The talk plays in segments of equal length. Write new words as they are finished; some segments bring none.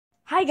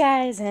Hi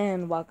guys,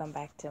 and welcome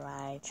back to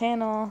my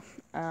channel.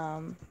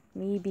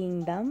 Me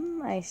being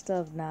dumb, I still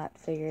have not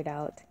figured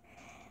out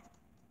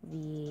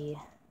the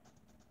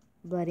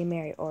Bloody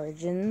Mary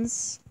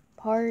Origins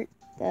part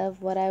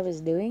of what I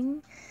was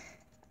doing.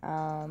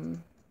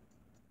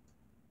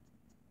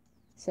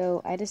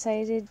 So I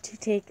decided to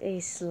take a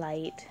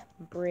slight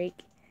break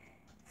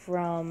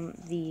from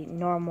the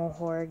normal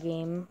horror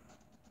game,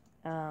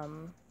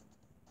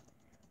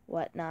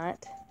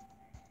 whatnot,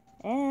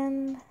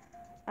 and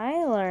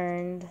I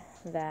learned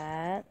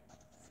that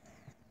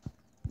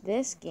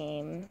this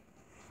game,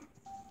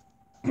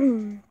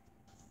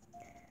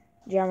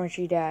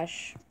 Geometry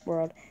Dash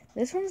World,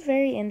 this one's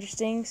very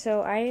interesting.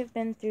 So I have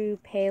been through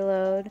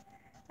Payload,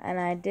 and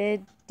I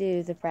did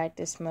do the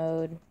practice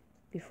mode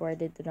before I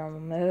did the normal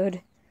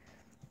mode.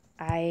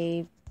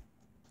 I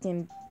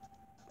did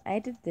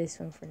this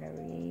one for no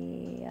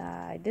reason.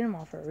 I did them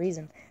all for a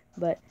reason,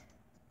 but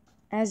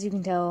as you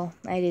can tell,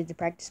 I did the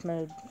practice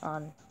mode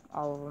on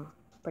all of them,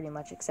 pretty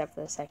much except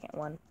for the second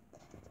one.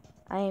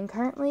 I am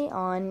currently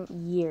on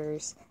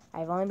years.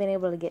 I've only been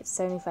able to get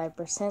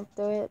 75%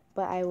 through it,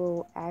 but I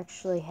will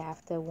actually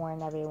have to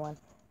warn everyone,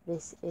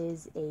 this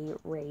is a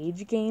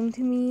rage game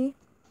to me.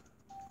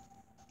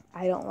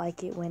 I don't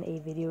like it when a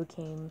video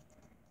game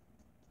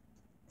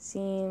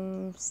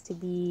seems to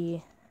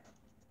be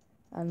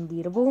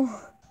unbeatable,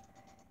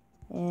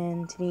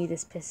 and to me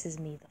this pisses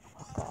me the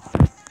fuck off.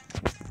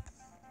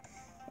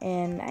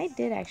 And I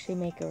did actually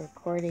make a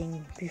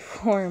recording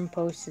before and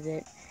posted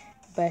it,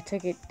 but I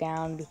took it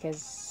down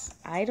because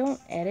I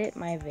don't edit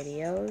my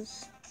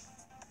videos,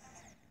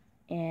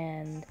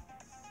 and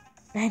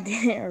I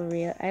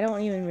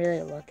don't even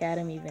really look at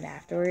them even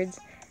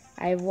afterwards.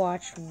 I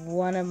watched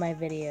one of my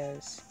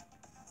videos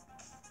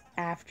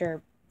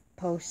after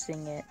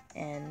posting it,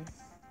 and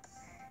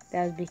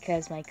that was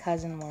because my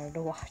cousin wanted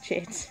to watch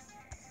it,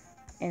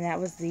 and that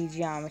was the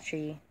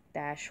Geometry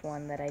Dash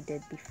one that I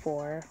did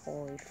before.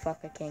 Holy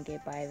fuck, I can't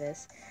get by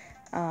this.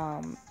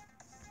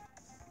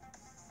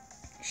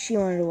 She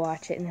wanted to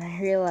watch it, and then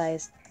I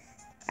realized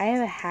I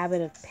have a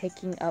habit of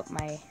picking up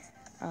my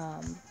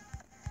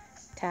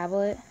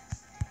tablet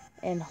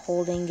and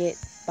holding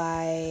it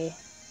by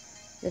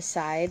the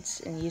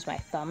sides and use my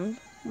thumb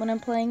when I'm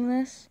playing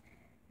this.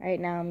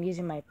 Right now I'm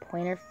using my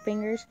pointer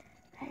fingers.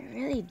 I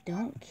really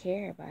don't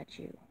care about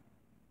you.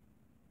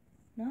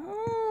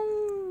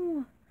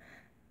 No.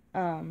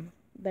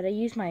 But I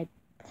use my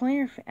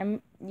I'm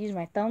using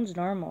my thumbs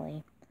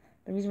normally.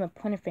 I'm using my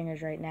pointer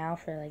fingers right now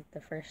for like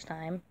the first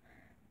time.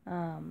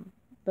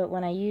 But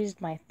when I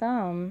used my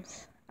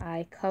thumbs,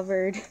 I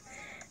covered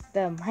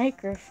the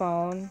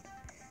microphone,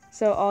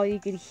 so all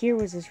you could hear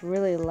was this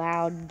really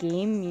loud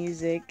game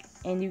music,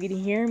 and you could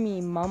hear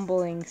me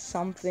mumbling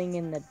something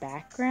in the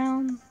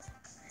background.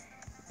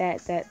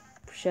 That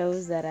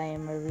shows that I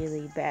am a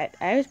really bad.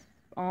 I was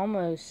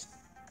almost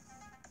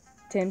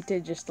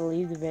tempted just to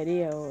leave the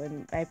video,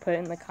 and I put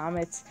in the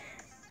comments,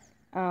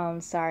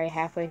 sorry,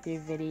 halfway through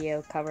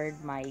video,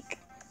 covered mic.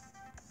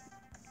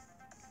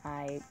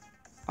 I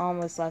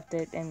almost left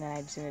it, and then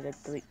I just ended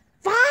up deleting.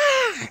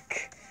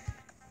 Fuck!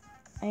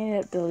 I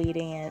ended up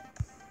deleting it.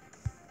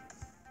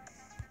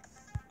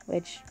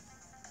 Which,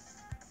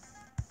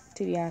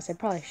 to be honest, I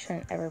probably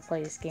shouldn't ever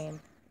play this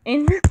game.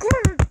 And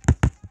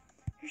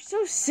you're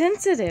so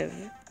sensitive.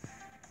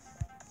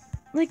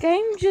 Like,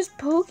 I'm just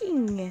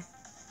poking.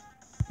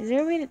 Is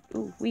there a way to...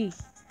 Ooh, we're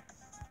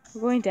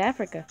going to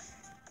Africa.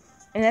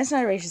 And that's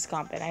not a racist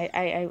comment.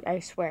 I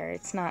swear,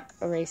 it's not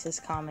a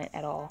racist comment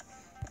at all.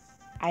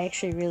 I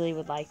actually really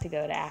would like to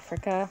go to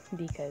Africa,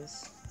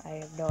 because I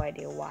have no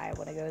idea why I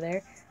want to go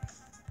there.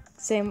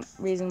 Same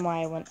reason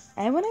why I want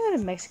to go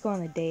to Mexico on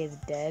the Day of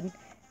the Dead,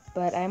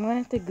 but I'm going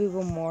to have to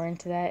Google more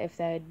into that, if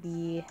that would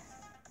be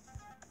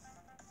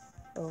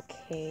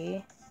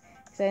okay.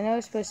 Because I know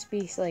it's supposed to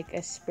be like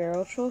a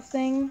spiritual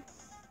thing,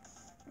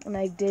 and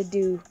I did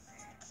do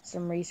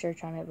some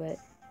research on it, but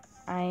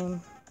I'm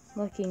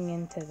looking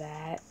into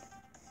that.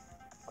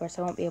 Of course,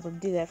 I won't be able to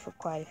do that for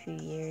quite a few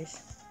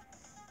years.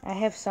 I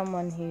have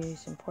someone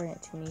who's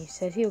important to me who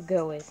said he'll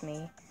go with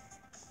me,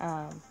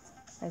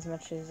 as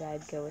much as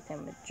I'd go with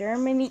him to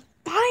Germany.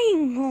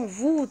 Fine!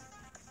 Oh,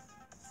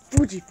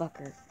 Fuji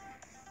fucker.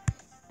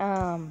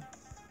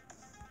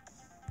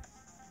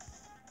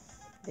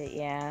 But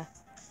yeah.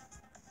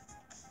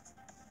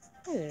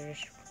 These are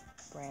just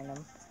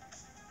random.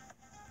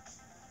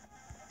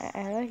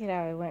 I like it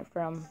how I went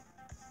from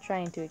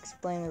trying to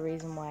explain the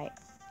reason why.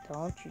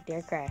 Don't you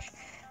dare crash.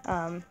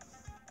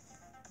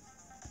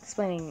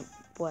 Explaining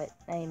what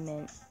I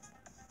meant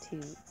to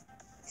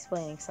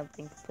explaining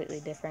something completely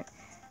different.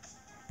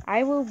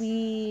 I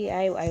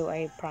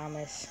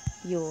promise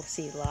you will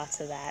see lots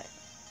of that.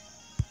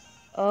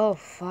 Oh,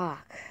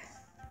 fuck.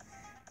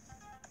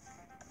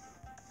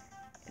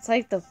 It's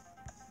like the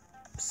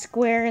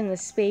square in the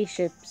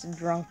spaceship's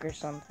drunk or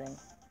something,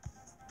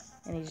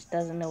 and he just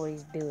doesn't know what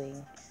he's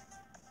doing.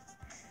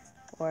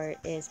 Or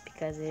it's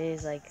because it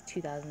is like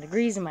 2,000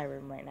 degrees in my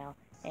room right now,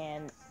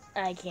 and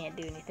I can't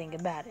do anything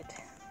about it.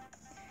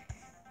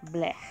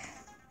 Blech.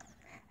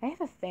 I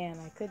have a fan.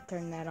 I could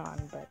turn that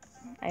on, but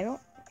I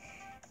don't.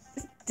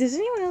 Does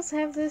anyone else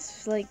have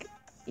this, like,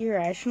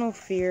 irrational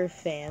fear of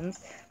fans?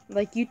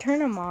 Like, you turn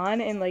them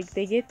on and, like,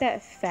 they get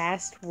that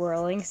fast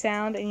whirling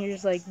sound, and you're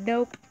just like,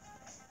 nope,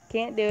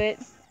 can't do it.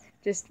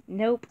 Just,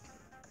 nope.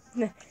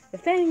 The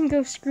fan can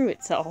go screw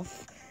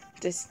itself.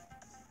 Just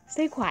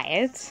stay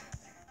quiet.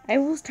 I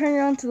will turn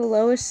it on to the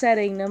lowest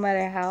setting no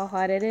matter how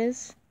hot it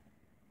is.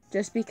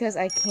 Just because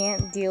I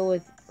can't deal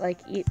with, like,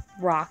 it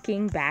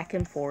rocking back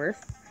and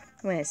forth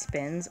when it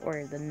spins,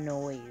 or the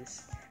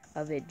noise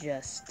of it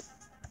just...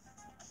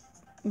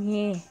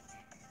 Yeah.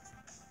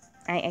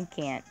 I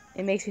can't.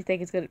 It makes me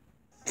think it's gonna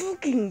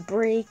fucking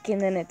break, and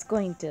then it's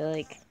going to,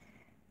 like...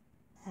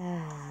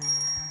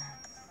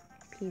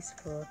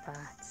 peaceful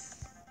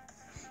thoughts.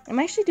 I'm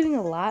actually doing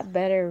a lot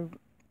better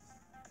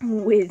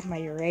with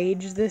my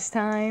rage this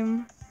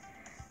time.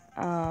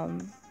 I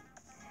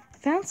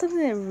found something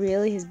that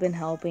really has been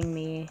helping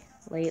me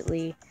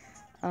lately.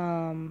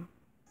 Anyone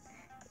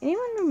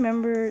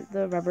remember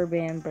the rubber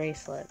band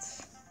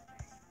bracelets?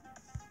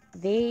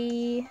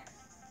 They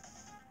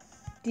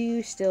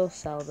do still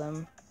sell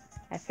them,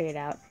 I figured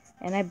out.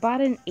 And I bought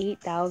an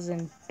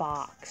 8,000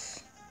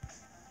 box.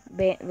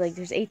 Like,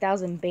 there's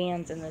 8,000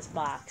 bands in this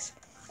box.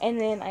 And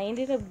then I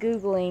ended up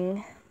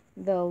Googling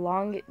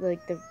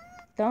the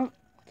don't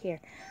care.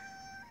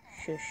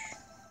 Shush.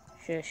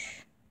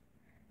 Shush.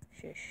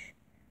 Shush.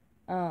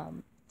 I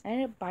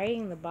ended up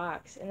buying the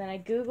box, and then I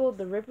Googled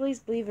the Ripley's,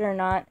 believe it or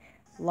not,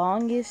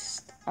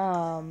 longest,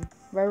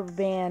 rubber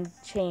band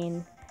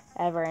chain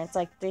ever. And it's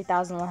like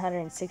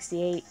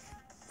 3,168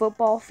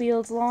 football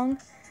fields long.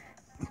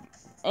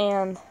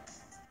 And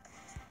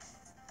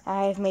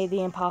I've made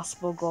the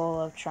impossible goal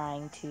of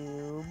trying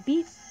to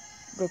beat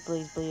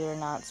Ripley's, believe it or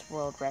not's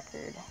world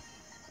record.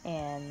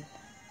 And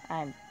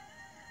I'm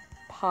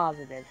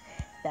positive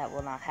that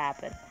will not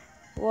happen.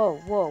 Whoa,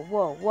 whoa,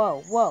 whoa,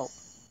 whoa, whoa.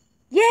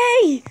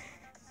 Yay!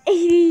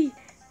 80!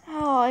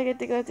 Oh, I get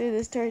to go through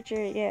this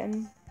torture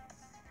again.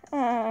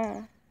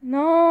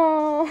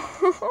 No!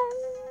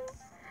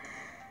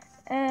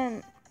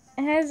 And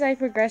as I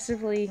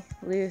progressively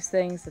lose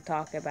things to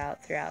talk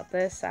about throughout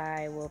this,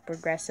 I will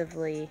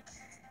progressively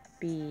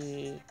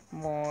be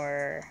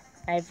more...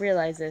 I've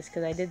realized this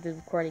because I did the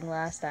recording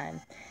last time.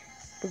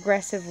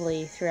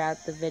 Progressively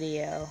throughout the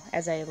video,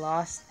 as I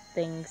lost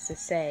things to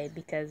say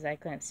because I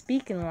couldn't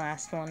speak in the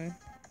last one,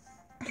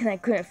 and I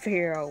couldn't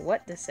figure out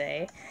what to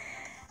say,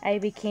 I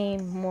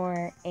became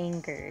more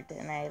angered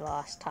and I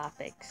lost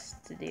topics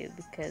to do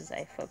because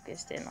I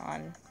focused in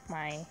on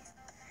my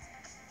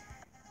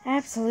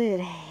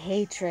absolute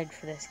hatred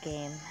for this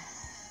game.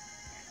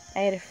 I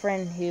had a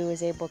friend who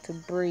was able to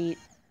breed.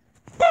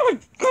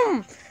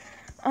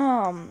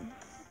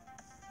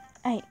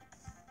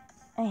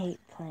 I hate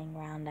playing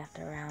round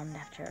after round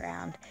after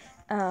round.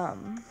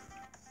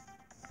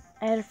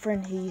 I had a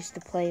friend who used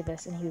to play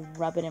this and he would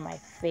rub it in my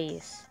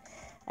face.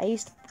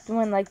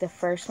 When like the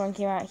first one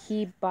came out,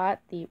 he bought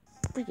the...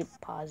 We can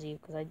pause you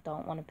because I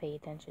don't want to pay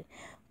attention.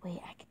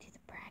 Wait, I could do the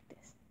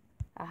practice.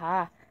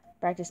 Aha,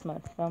 practice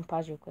mode. Don't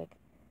pause real quick.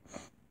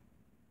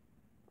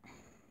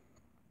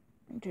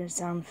 Turn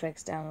sound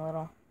effects down a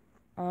little.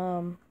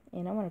 And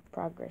I want a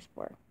progress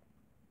bar.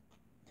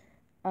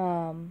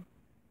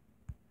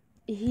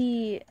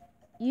 He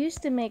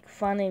used to make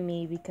fun of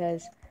me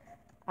because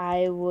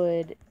I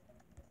would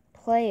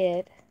play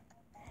it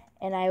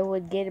and I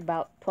would get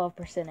about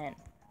 12% in.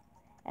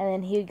 And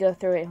then he would go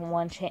through it in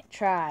one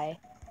try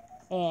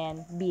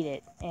and beat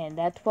it. And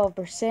that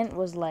 12%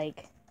 was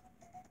like,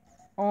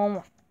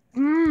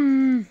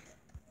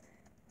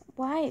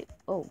 why?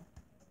 Oh,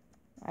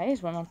 I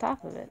just went on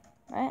top of it.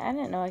 I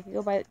didn't know I could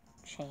go by the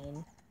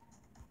chain.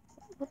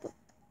 What the?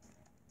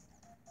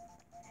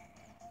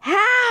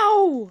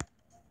 How?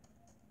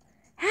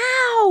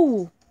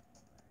 How?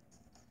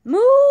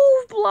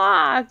 Move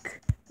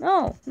block.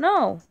 No,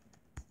 no.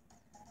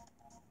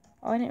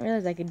 Oh, I didn't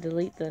realize I could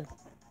delete the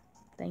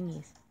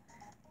thingies.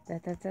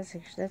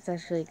 That's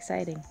actually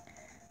exciting.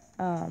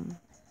 Oh,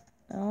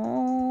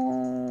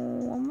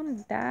 I'm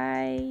gonna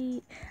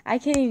die. I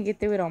can't even get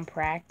through it on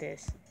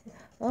practice.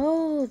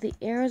 Oh, the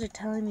arrows are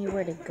telling me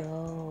where to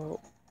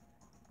go.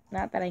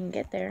 Not that I can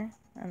get there.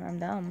 I'm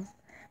dumb.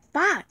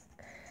 Fuck!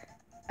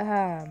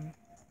 I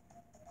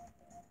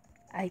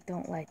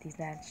don't like these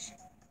matches.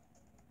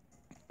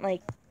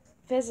 Like,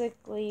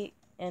 physically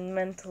and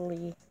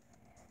mentally,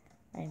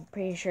 I'm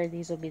pretty sure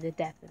these will be the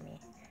death of me.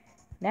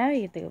 Now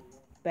we get to go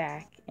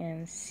back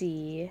and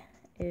see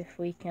if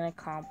we can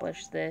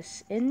accomplish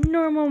this in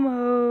normal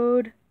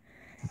mode.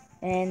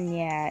 And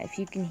yeah, if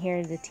you can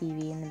hear the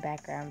TV in the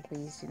background,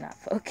 please do not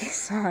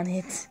focus on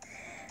it.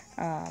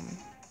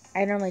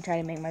 I normally try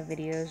to make my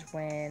videos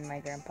when my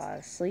grandpa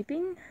is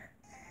sleeping,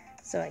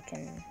 so I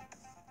can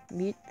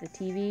mute the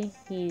TV.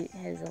 He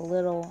is a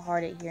little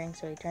hard at hearing,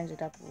 so he turns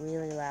it up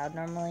really loud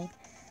normally.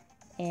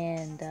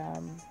 And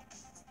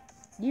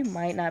you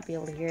might not be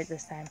able to hear it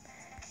this time.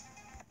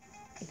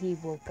 He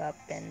woke up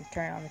and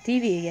turned on the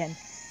TV again,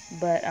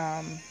 but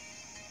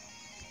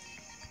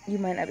you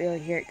might not be able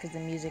to hear it because the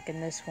music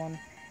in this one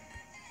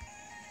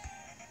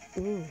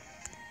Ooh.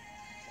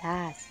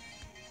 Yes.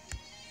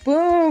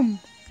 Boom!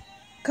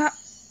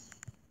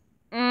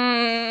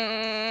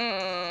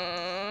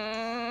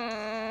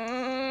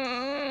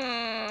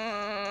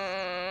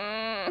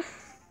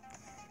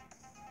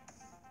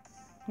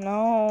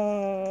 No.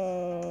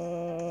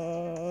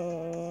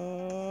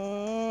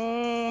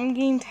 I'm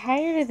getting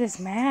tired of this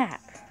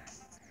map.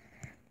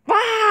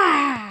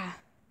 Ah!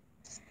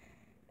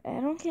 I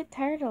don't get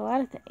tired a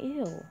lot of the.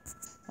 Ew.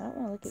 I don't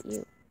want to look at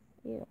you.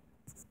 Ew.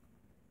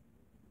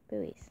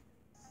 Buoys.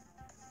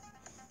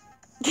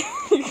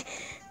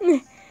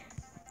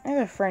 I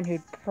have a friend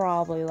who'd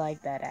probably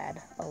like that ad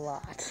a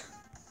lot.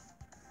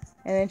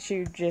 And then she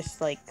would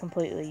just, like,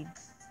 completely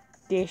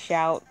dish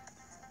out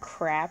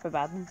crap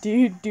about the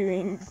dude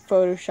doing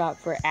Photoshop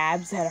for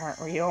abs that aren't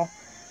real.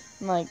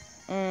 I'm like,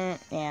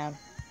 yeah.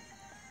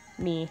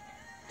 Me.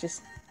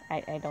 Just,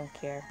 I don't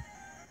care.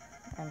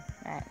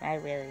 I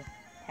really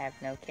have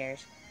no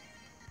cares.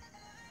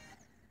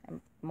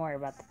 I'm more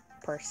about the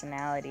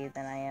personality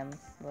than I am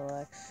the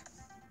looks.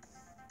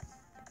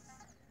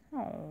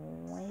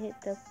 Oh, I hit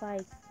the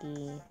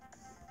pikey.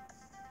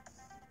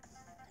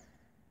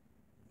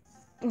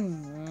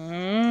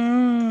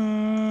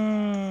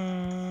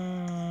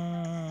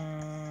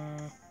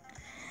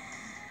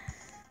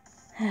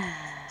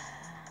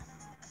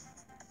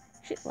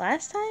 Shit,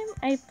 last time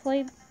I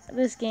played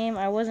this game,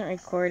 I wasn't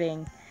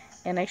recording,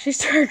 and I actually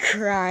started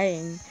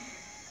crying.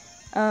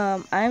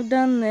 I've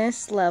done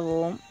this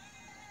level.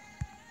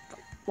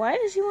 Why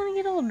does he want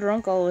to get all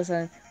drunk all of a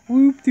sudden?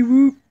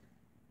 Whoop-de-whoop.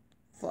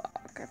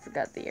 Fuck, I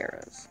forgot the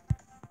arrows.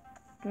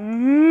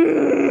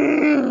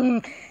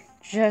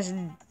 Just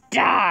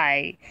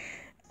die.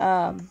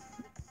 I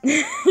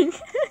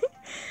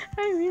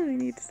really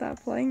need to stop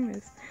playing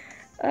this.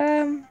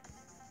 Oh,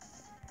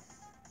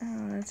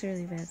 that's a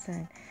really bad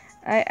sign.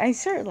 I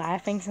start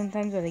laughing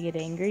sometimes when I get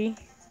angry.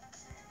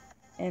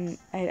 And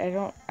I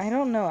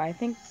don't know. I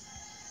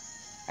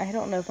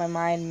don't know if my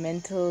mind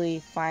mentally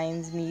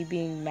finds me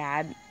being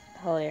mad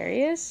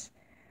hilarious,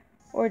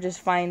 or just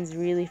finds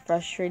really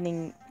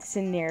frustrating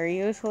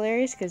scenarios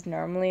hilarious, because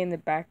normally in the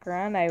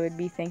background I would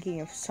be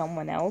thinking of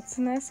someone else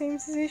in that same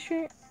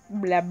situation.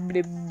 Blah,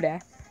 blah, blah.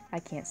 I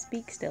can't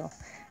speak still.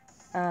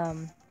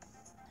 In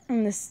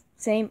the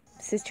same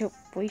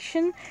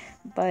situation,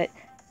 but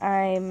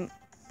I'm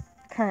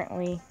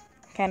currently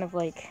kind of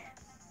like,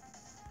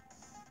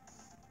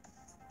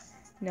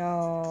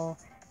 no,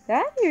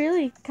 that'd be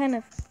really kind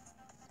of,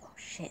 oh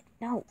shit,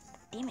 no,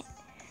 damn it.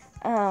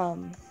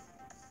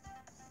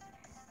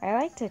 I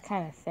like to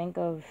kind of think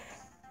of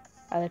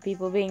other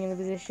people being in the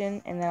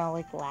position, and then I'll,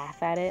 like,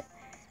 laugh at it,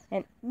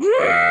 and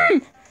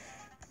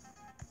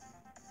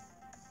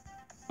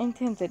I'm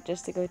tempted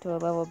just to go to a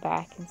level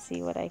back and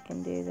see what I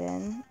can do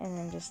then, and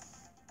then just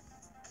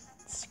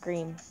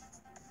scream.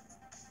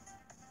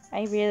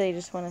 I really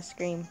just want to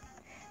scream,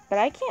 but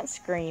I can't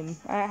scream.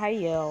 I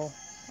yell.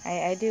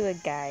 I do a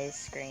guy's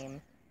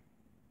scream.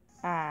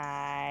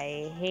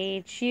 I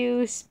hate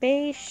you,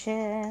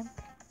 spaceship.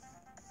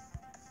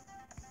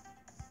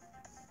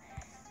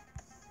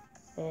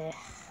 Ugh.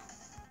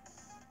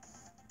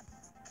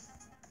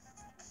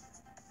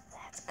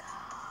 Let's go.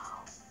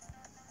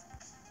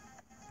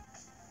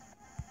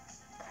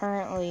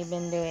 Currently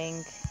been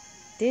doing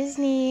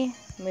Disney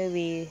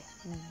movie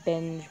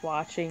binge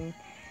watching,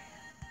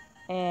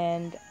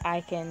 and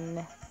I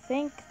can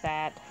thank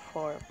that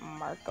for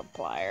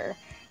Markiplier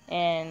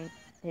and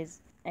his,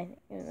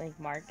 like,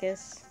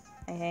 Marcus,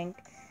 I think.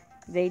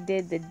 They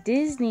did the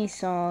Disney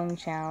song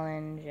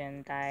challenge,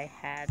 and I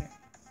had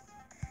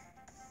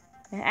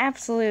an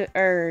absolute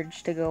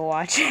urge to go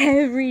watch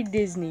every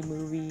Disney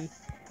movie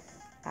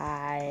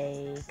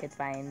I could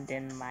find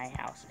in my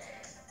house.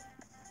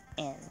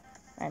 And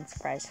I'm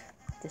surprised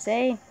to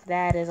say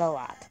that is a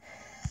lot.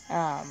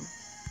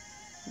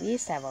 We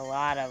used to have a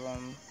lot of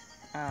them.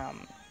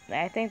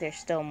 I think there's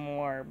still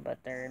more,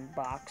 but they're in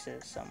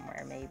boxes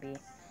somewhere, maybe.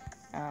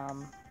 I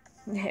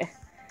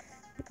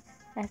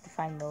have to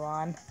find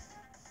Mulan.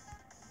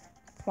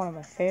 It's one of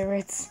my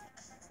favorites.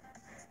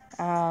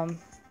 I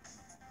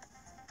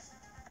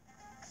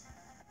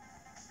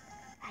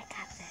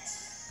got this.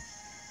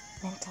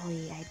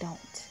 Mentally, I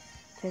don't.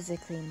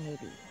 Physically,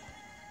 maybe.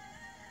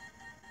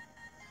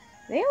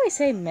 They always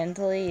say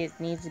mentally it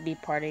needs to be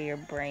part of your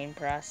brain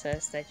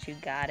process that you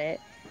got it,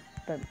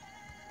 but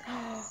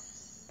no!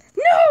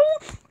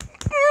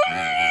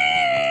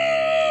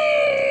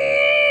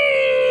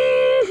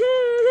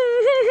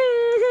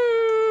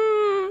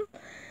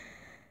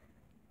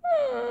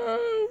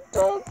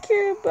 Don't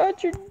care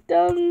about your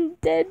dumb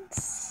dead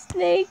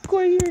snake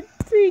or your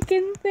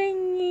freaking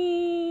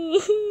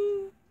thingy.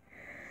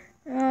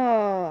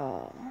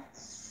 Oh,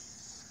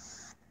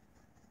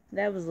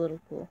 that was a little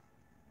cool.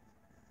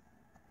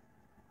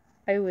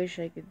 I wish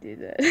I could do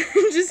that.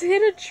 Just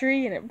hit a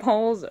tree and it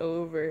falls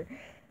over.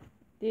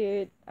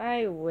 Dude,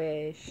 I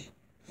wish.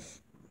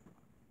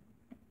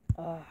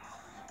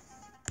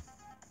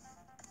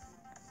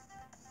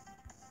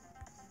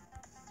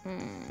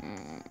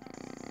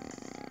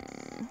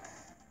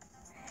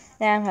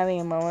 Now I'm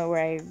having a moment where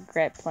I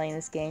regret playing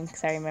this game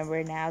because I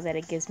remember now that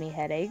it gives me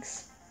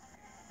headaches.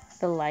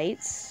 The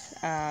lights,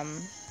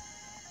 and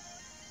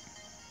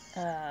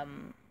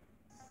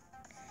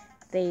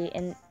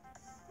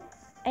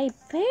I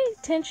pay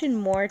attention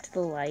more to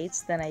the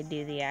lights than I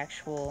do the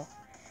actual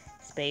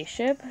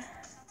spaceship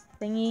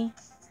thingy,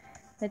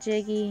 the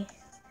jiggy.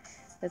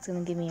 That's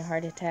gonna give me a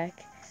heart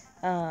attack.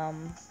 I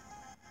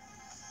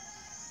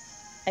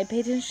pay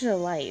attention to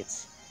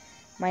lights.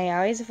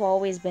 My eyes have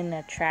always been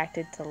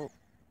attracted to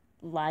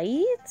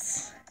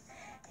lights,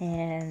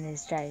 and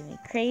it's driving me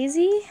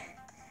crazy.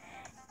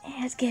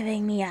 It's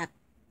giving me a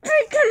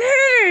freaking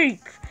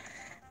headache!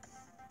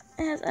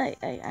 As I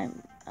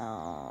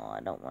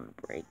don't want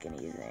to break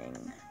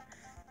anything.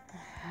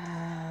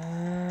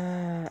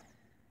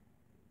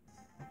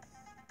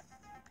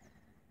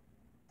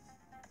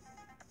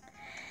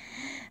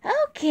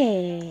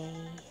 Okay.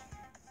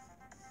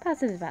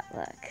 Positive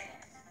outlook.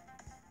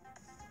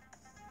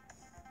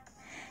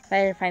 If I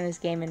ever find this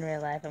game in real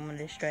life, I'm gonna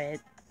destroy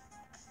it.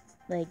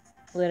 Like,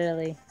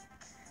 literally.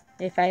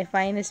 If I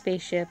find a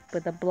spaceship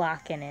with a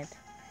block in it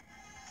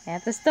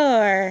at the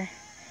store,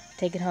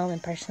 take it home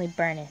and personally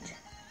burn it.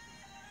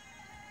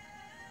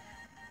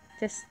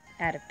 Just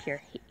out of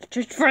pure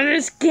hatred for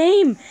this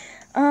game.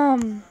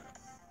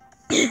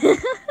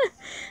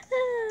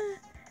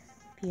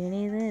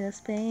 Puny little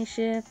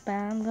spaceship,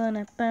 I'm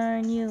gonna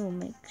burn you.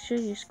 Make sure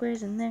your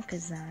square's in there,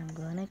 cause I'm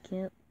gonna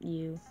kill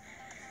you.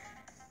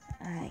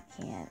 I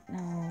can't,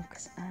 no,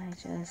 cause I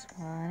just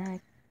wanna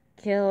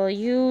kill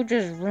you.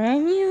 Just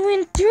ram you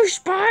into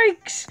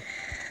spikes.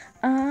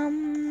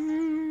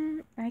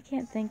 I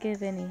can't think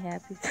of any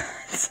happy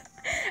thoughts.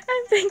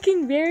 I'm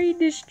thinking very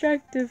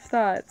destructive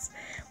thoughts.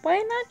 Why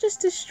not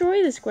just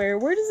destroy the square?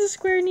 Where does the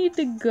square need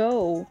to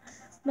go?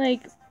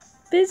 Like,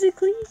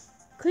 physically?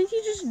 Couldn't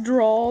you just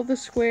draw the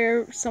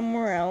square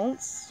somewhere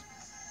else?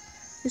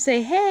 You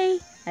say,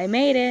 hey, I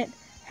made it.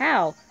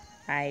 How?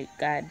 I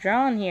got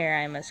drawn here.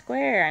 I'm a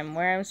square. I'm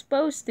where I'm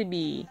supposed to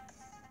be.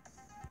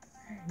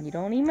 You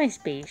don't need my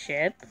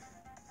spaceship.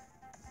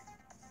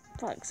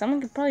 Fuck, someone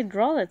could probably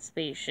draw that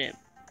spaceship.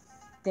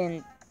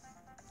 Then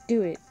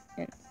do it.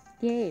 And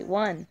yay,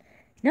 won.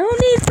 No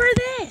need for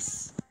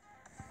this!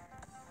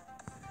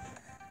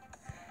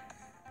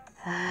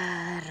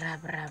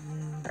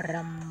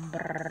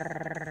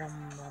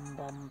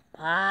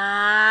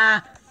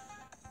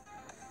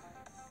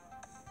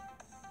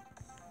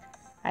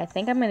 I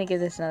think I'm gonna give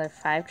this another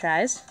 5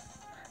 tries.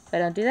 If I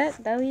don't do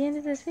that, that'll be the end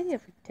of this video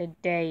for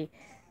today.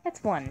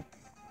 That's 1.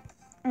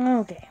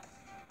 Okay.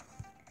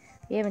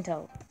 We have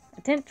until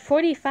attempt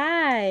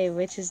 45,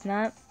 which is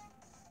not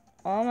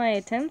all my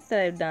attempts that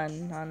I've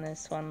done on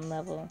this one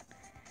level.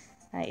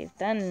 I've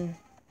done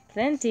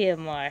plenty of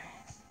more.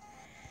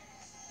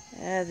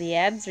 The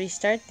ads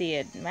restart the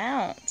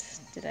amount.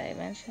 Did I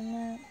mention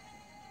that?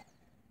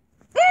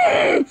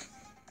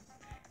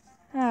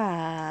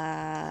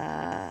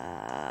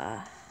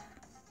 I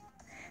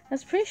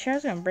was pretty sure I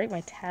was gonna break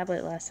my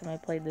tablet last time I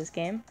played this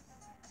game.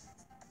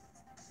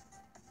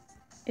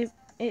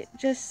 It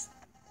just...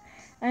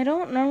 I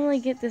don't normally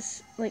get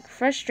this, like,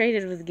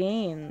 frustrated with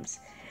games.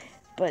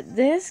 But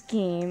this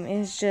game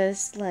is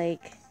just,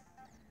 like...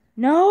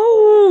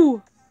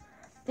 No!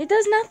 It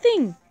does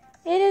nothing!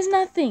 It is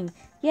nothing!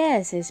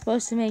 Yes, it's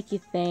supposed to make you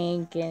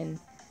think and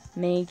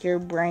make your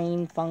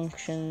brain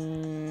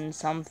function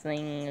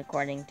something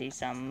according to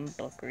some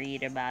book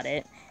read about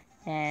it.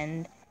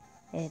 And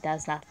it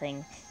does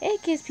nothing.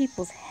 It gives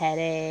people's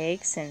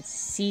headaches and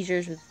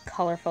seizures with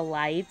colorful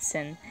lights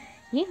and,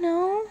 you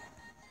know...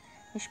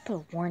 I should put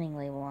a warning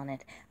label on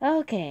it.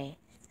 Okay,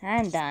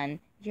 I'm done.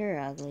 You're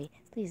ugly.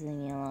 Please leave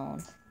me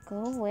alone.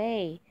 Go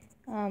away.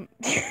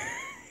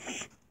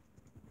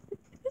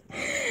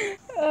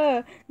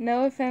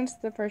 No offense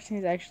to the person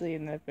who's actually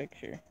in that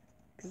picture.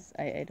 Because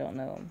I don't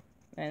know him.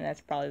 And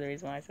that's probably the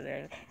reason why I said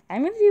there.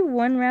 I'm going to do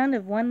one round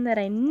of one that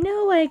I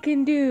know I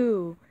can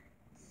do.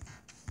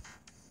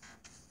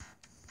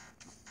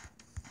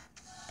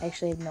 I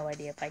actually have no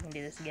idea if I can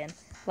do this again.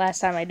 Last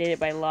time I did it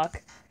by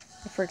luck.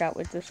 I forgot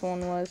what this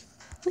one was.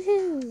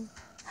 Woohoo!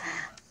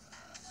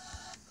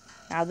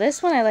 Now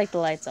this one I like the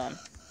lights on.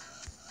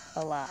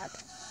 A lot.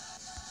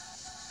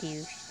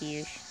 Douche,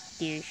 douche,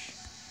 douche,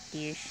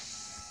 douche.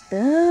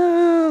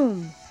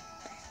 Boom!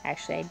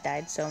 Actually, I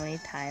died so many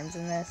times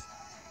in this.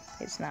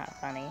 It's not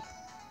funny.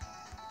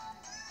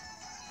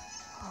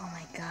 Oh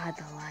my god,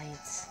 the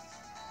lights.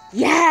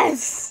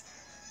 Yes!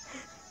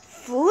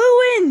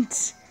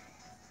 Fluent!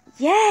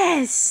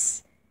 Yes!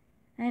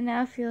 I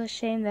now feel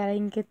ashamed that I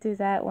can get through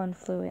that one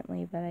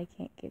fluently, but I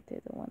can't get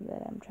through the one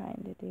that I'm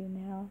trying to do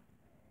now.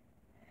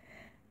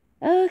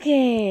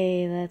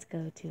 Okay, let's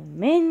go to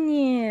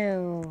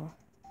menu.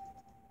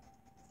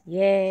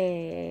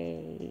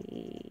 Yay.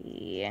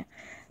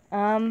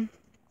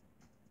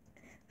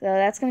 So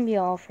that's gonna be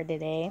all for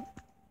today,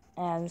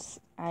 as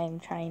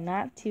I'm trying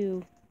not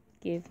to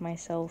give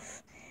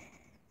myself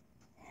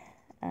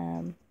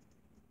a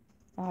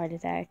heart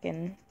attack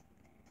and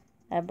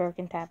a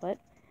broken tablet.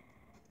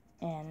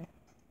 And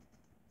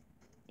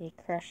a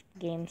crushed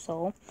game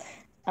soul.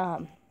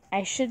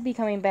 I should be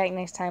coming back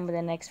next time with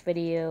the next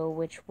video,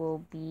 which will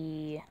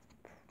be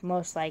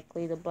most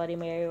likely the Bloody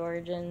Mary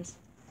Origins.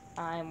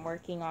 I'm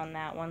working on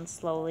that one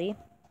slowly,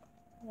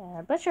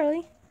 but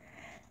surely.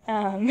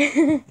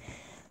 I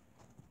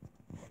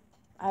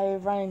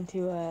run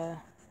into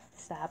a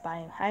stop.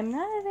 I'm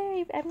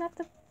not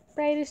the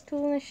brightest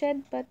tool in the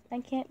shed, but I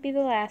can't be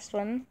the last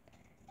one.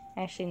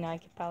 Actually, no, I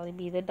could probably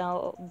be the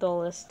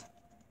dullest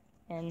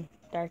and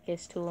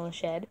darkest tool in the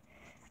shed.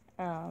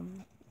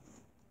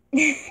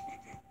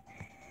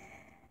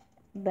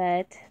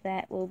 But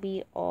that will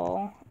be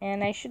all,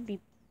 and I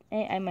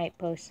might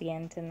post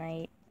again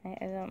tonight. I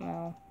don't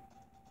know.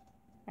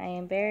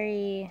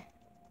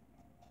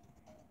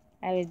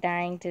 I was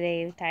dying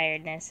today of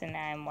tiredness, and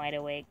now I'm wide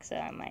awake, so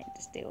I might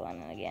just do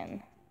one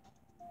again.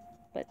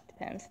 But it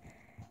depends.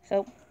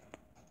 So,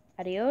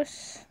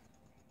 adios.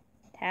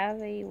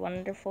 Have a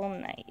wonderful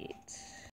night.